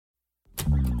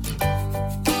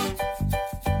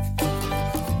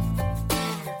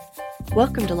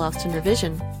Welcome to Lost in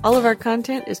Revision. All of our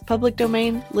content is public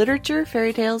domain, literature,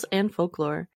 fairy tales, and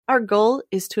folklore. Our goal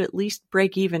is to at least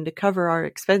break even to cover our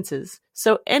expenses,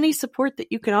 so any support that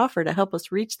you can offer to help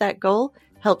us reach that goal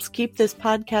helps keep this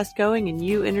podcast going and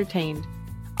you entertained.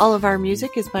 All of our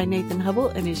music is by Nathan Hubble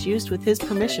and is used with his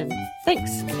permission.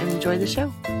 Thanks, and enjoy the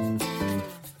show.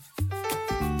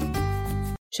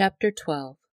 Chapter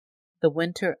 12. The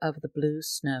Winter of the Blue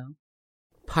Snow.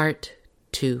 Part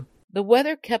 2. The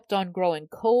weather kept on growing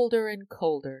colder and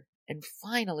colder, and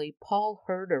finally Paul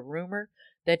heard a rumor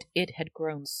that it had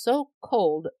grown so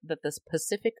cold that the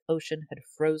Pacific Ocean had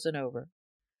frozen over.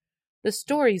 The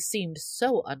story seemed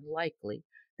so unlikely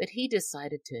that he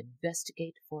decided to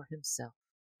investigate for himself.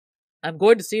 "I'm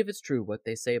going to see if it's true what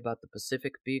they say about the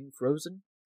Pacific being frozen,"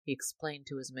 he explained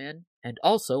to his men, "and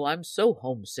also I'm so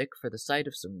homesick for the sight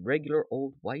of some regular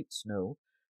old white snow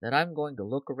that I'm going to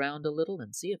look around a little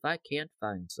and see if I can't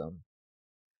find some."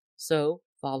 So,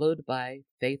 followed by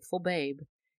faithful Babe,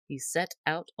 he set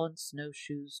out on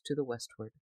snowshoes to the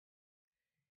westward.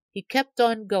 He kept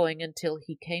on going until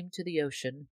he came to the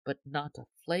ocean, but not a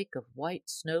flake of white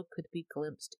snow could be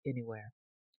glimpsed anywhere.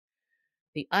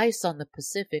 The ice on the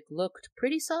Pacific looked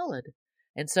pretty solid,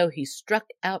 and so he struck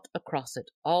out across it,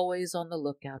 always on the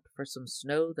lookout for some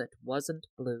snow that wasn't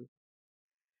blue.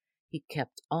 He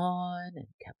kept on and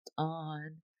kept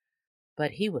on,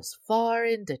 but he was far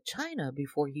into China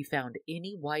before he found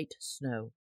any white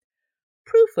snow.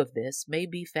 Proof of this may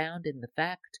be found in the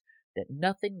fact that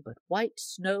nothing but white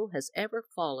snow has ever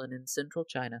fallen in central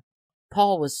China.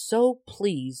 Paul was so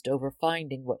pleased over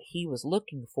finding what he was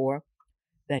looking for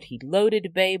that he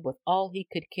loaded Babe with all he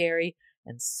could carry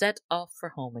and set off for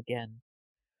home again.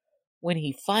 When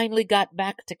he finally got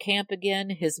back to camp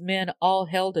again, his men all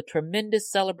held a tremendous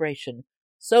celebration.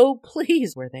 So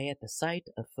pleased were they at the sight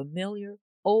of familiar,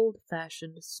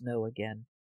 old-fashioned snow again.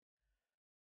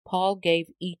 Paul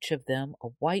gave each of them a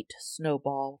white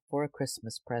snowball for a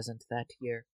Christmas present that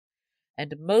year,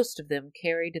 and most of them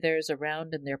carried theirs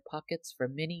around in their pockets for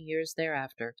many years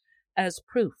thereafter, as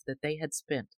proof that they had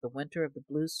spent the winter of the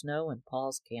blue snow in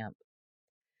Paul's camp.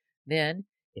 Then,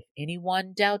 if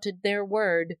anyone doubted their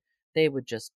word, they would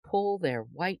just pull their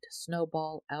white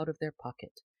snowball out of their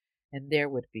pocket, and there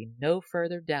would be no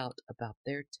further doubt about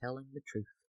their telling the truth.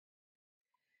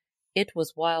 It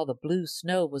was while the blue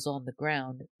snow was on the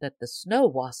ground that the snow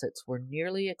wassets were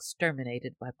nearly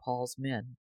exterminated by Paul's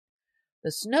men.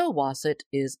 The snow wasset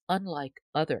is unlike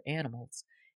other animals,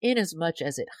 inasmuch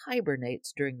as it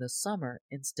hibernates during the summer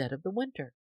instead of the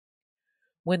winter.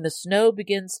 When the snow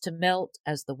begins to melt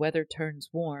as the weather turns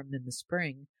warm in the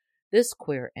spring, this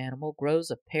queer animal grows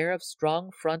a pair of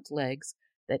strong front legs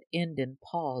that end in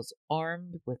paws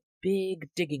armed with big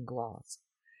digging claws.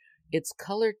 Its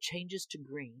color changes to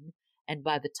green, and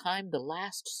by the time the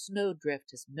last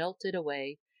snowdrift has melted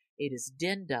away, it is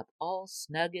denned up all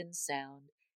snug and sound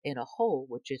in a hole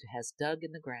which it has dug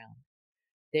in the ground.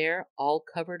 There, all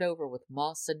covered over with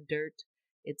moss and dirt,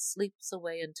 it sleeps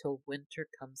away until winter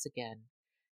comes again.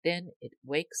 Then it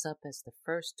wakes up as the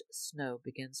first snow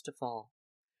begins to fall.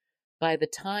 By the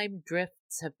time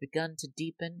drifts have begun to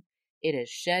deepen, it has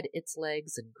shed its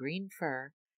legs and green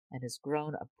fur and has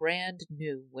grown a brand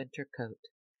new winter coat.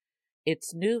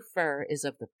 Its new fur is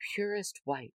of the purest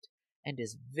white and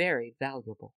is very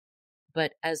valuable.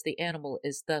 But as the animal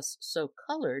is thus so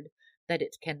colored that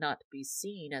it cannot be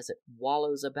seen as it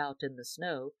wallows about in the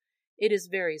snow, it is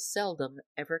very seldom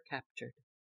ever captured.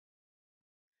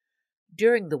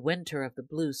 During the winter of the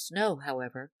blue snow,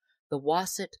 however, the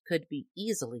wasset could be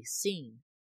easily seen,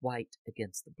 white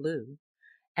against the blue,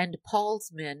 and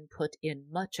Paul's men put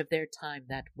in much of their time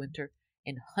that winter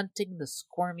in hunting the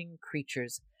squirming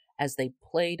creatures as they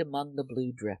played among the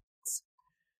blue drifts.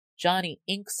 Johnny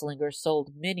Inkslinger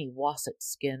sold many wasset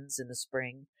skins in the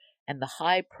spring, and the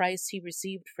high price he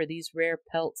received for these rare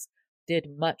pelts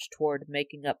did much toward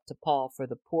making up to Paul for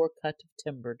the poor cut of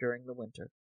timber during the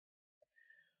winter.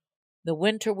 The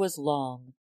winter was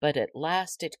long, but at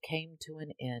last it came to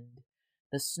an end.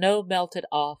 The snow melted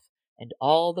off, and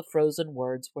all the frozen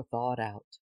words were thawed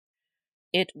out.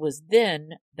 It was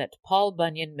then that Paul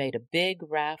Bunyan made a big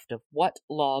raft of what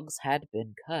logs had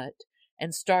been cut,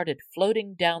 and started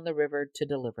floating down the river to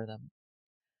deliver them.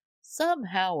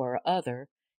 Somehow or other,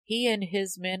 he and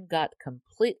his men got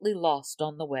completely lost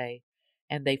on the way,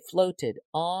 and they floated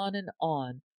on and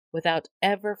on without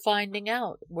ever finding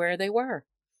out where they were.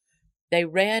 They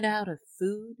ran out of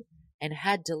food and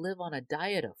had to live on a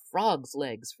diet of frogs'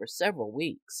 legs for several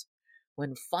weeks,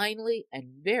 when finally and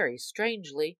very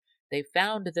strangely they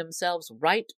found themselves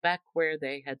right back where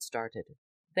they had started.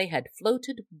 They had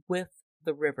floated with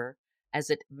the river as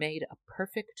it made a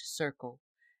perfect circle,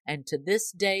 and to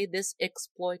this day this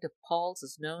exploit of Paul's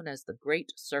is known as the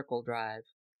Great Circle Drive.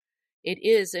 It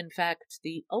is, in fact,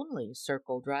 the only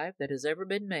circle drive that has ever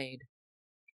been made.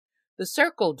 The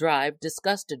circle drive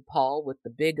disgusted Paul with the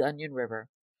Big Onion River.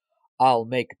 "I'll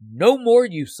make no more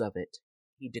use of it,"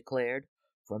 he declared.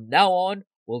 "From now on,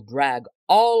 we'll drag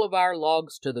all of our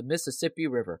logs to the Mississippi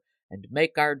River and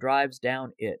make our drives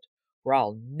down it, for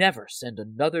I'll never send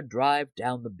another drive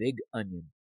down the Big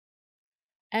Onion."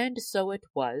 And so it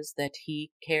was that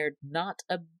he cared not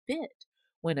a bit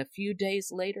when a few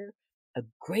days later a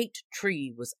great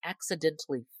tree was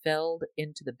accidentally felled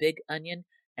into the Big Onion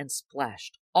and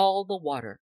splashed all the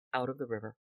water out of the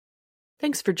river.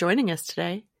 Thanks for joining us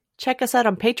today. Check us out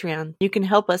on Patreon. You can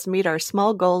help us meet our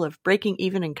small goal of breaking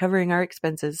even and covering our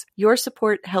expenses. Your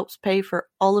support helps pay for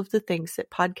all of the things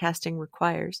that podcasting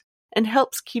requires and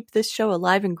helps keep this show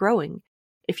alive and growing.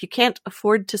 If you can't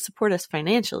afford to support us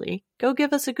financially, go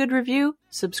give us a good review,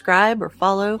 subscribe or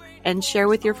follow, and share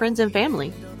with your friends and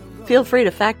family. Feel free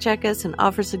to fact-check us and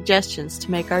offer suggestions to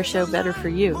make our show better for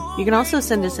you. You can also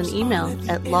send us an email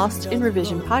at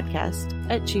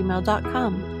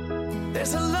lostinrevisionpodcast@gmail.com.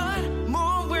 There's a lot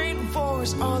more waiting for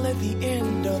us all at the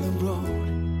end of the road.